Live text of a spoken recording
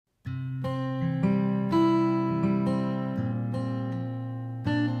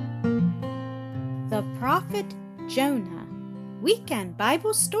Prophet Jonah, Weekend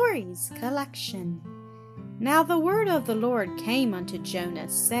Bible Stories Collection. Now the word of the Lord came unto Jonah,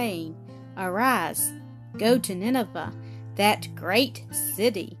 saying, Arise, go to Nineveh, that great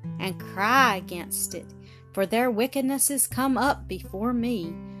city, and cry against it, for their wickedness is come up before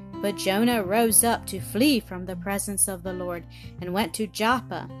me. But Jonah rose up to flee from the presence of the Lord, and went to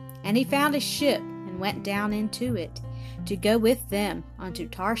Joppa. And he found a ship, and went down into it, to go with them unto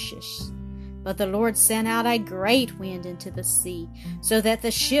Tarshish. But the Lord sent out a great wind into the sea, so that the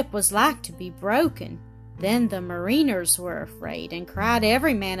ship was like to be broken. Then the mariners were afraid, and cried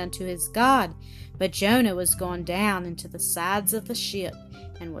every man unto his God. But Jonah was gone down into the sides of the ship,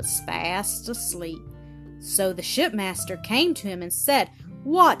 and was fast asleep. So the shipmaster came to him, and said,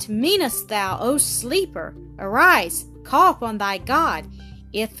 What meanest thou, O sleeper? Arise, call upon thy God,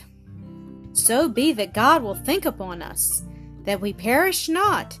 if so be that God will think upon us, that we perish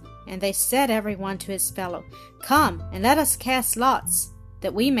not. And they said every one to his fellow, Come, and let us cast lots,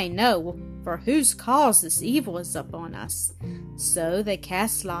 that we may know for whose cause this evil is upon us. So they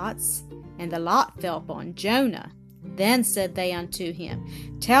cast lots, and the lot fell upon Jonah. Then said they unto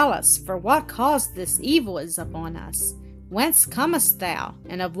him, Tell us, for what cause this evil is upon us? Whence comest thou,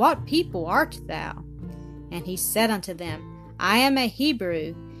 and of what people art thou? And he said unto them, I am a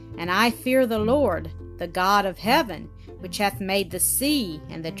Hebrew, and I fear the Lord, the God of heaven, which hath made the sea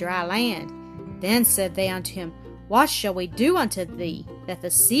and the dry land. Then said they unto him, What shall we do unto thee, that the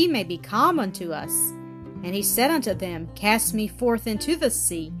sea may be calm unto us? And he said unto them, Cast me forth into the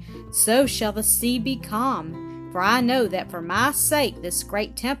sea, so shall the sea be calm. For I know that for my sake this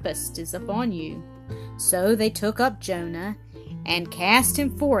great tempest is upon you. So they took up Jonah, and cast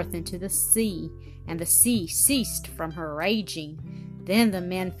him forth into the sea, and the sea ceased from her raging. Then the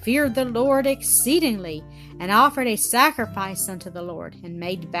men feared the Lord exceedingly, and offered a sacrifice unto the Lord, and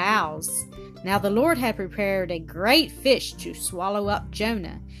made vows. Now the Lord had prepared a great fish to swallow up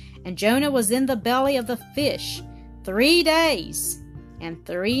Jonah, and Jonah was in the belly of the fish 3 days and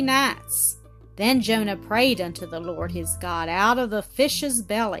 3 nights. Then Jonah prayed unto the Lord his God out of the fish's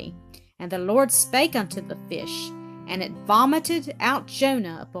belly, and the Lord spake unto the fish, and it vomited out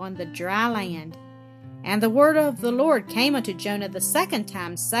Jonah upon the dry land. And the word of the Lord came unto Jonah the second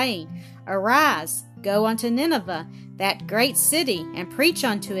time, saying, Arise, go unto Nineveh, that great city, and preach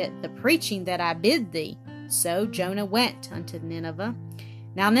unto it the preaching that I bid thee. So Jonah went unto Nineveh.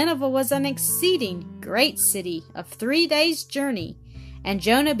 Now Nineveh was an exceeding great city of 3 days' journey. And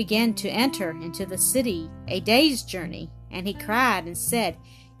Jonah began to enter into the city a day's journey. And he cried and said,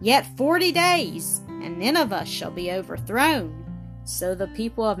 Yet 40 days, and Nineveh shall be overthrown. So the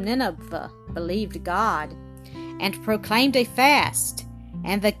people of Nineveh believed God, and proclaimed a fast.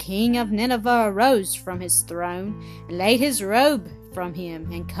 And the king of Nineveh arose from his throne, and laid his robe from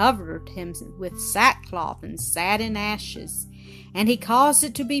him, and covered him with sackcloth, and sat in ashes. And he caused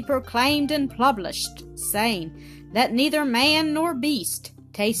it to be proclaimed and published, saying, Let neither man nor beast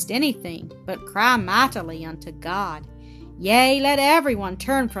taste anything, but cry mightily unto God. Yea, let every one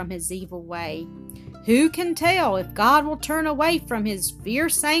turn from his evil way. Who can tell if God will turn away from his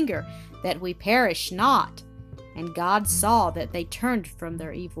fierce anger, that we perish not? And God saw that they turned from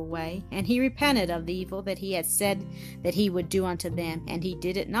their evil way, and he repented of the evil that he had said that he would do unto them, and he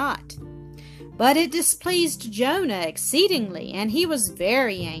did it not. But it displeased Jonah exceedingly, and he was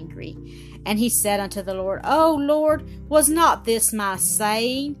very angry. And he said unto the Lord, O Lord, was not this my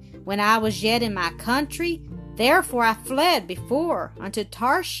saying, when I was yet in my country? Therefore I fled before unto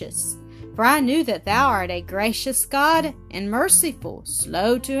Tarshish. For I knew that thou art a gracious God, and merciful,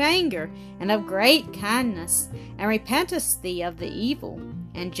 slow to anger, and of great kindness, and repentest thee of the evil.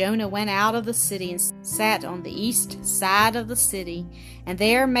 And Jonah went out of the city, and sat on the east side of the city, and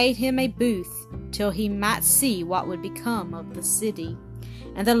there made him a booth, till he might see what would become of the city.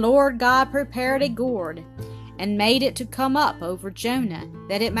 And the Lord God prepared a gourd, and made it to come up over Jonah,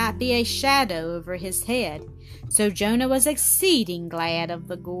 that it might be a shadow over his head. So Jonah was exceeding glad of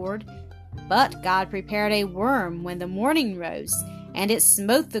the gourd. But God prepared a worm when the morning rose, and it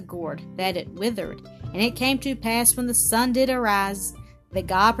smote the gourd, that it withered. And it came to pass, when the sun did arise, that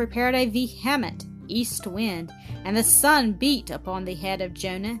God prepared a vehement east wind, and the sun beat upon the head of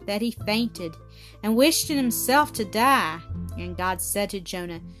Jonah, that he fainted, and wished in himself to die. And God said to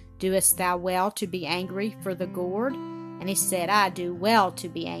Jonah, Doest thou well to be angry for the gourd? And he said, I do well to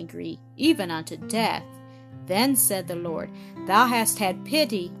be angry, even unto death. Then said the Lord, Thou hast had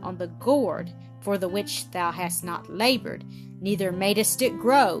pity on the gourd, for the which thou hast not labored, neither madest it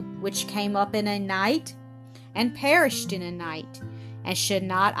grow, which came up in a night, and perished in a night. And should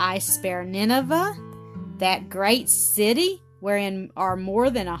not I spare Nineveh, that great city, wherein are more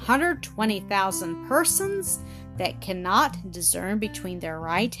than 120,000 persons that cannot discern between their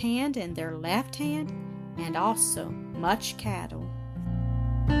right hand and their left hand, and also much cattle.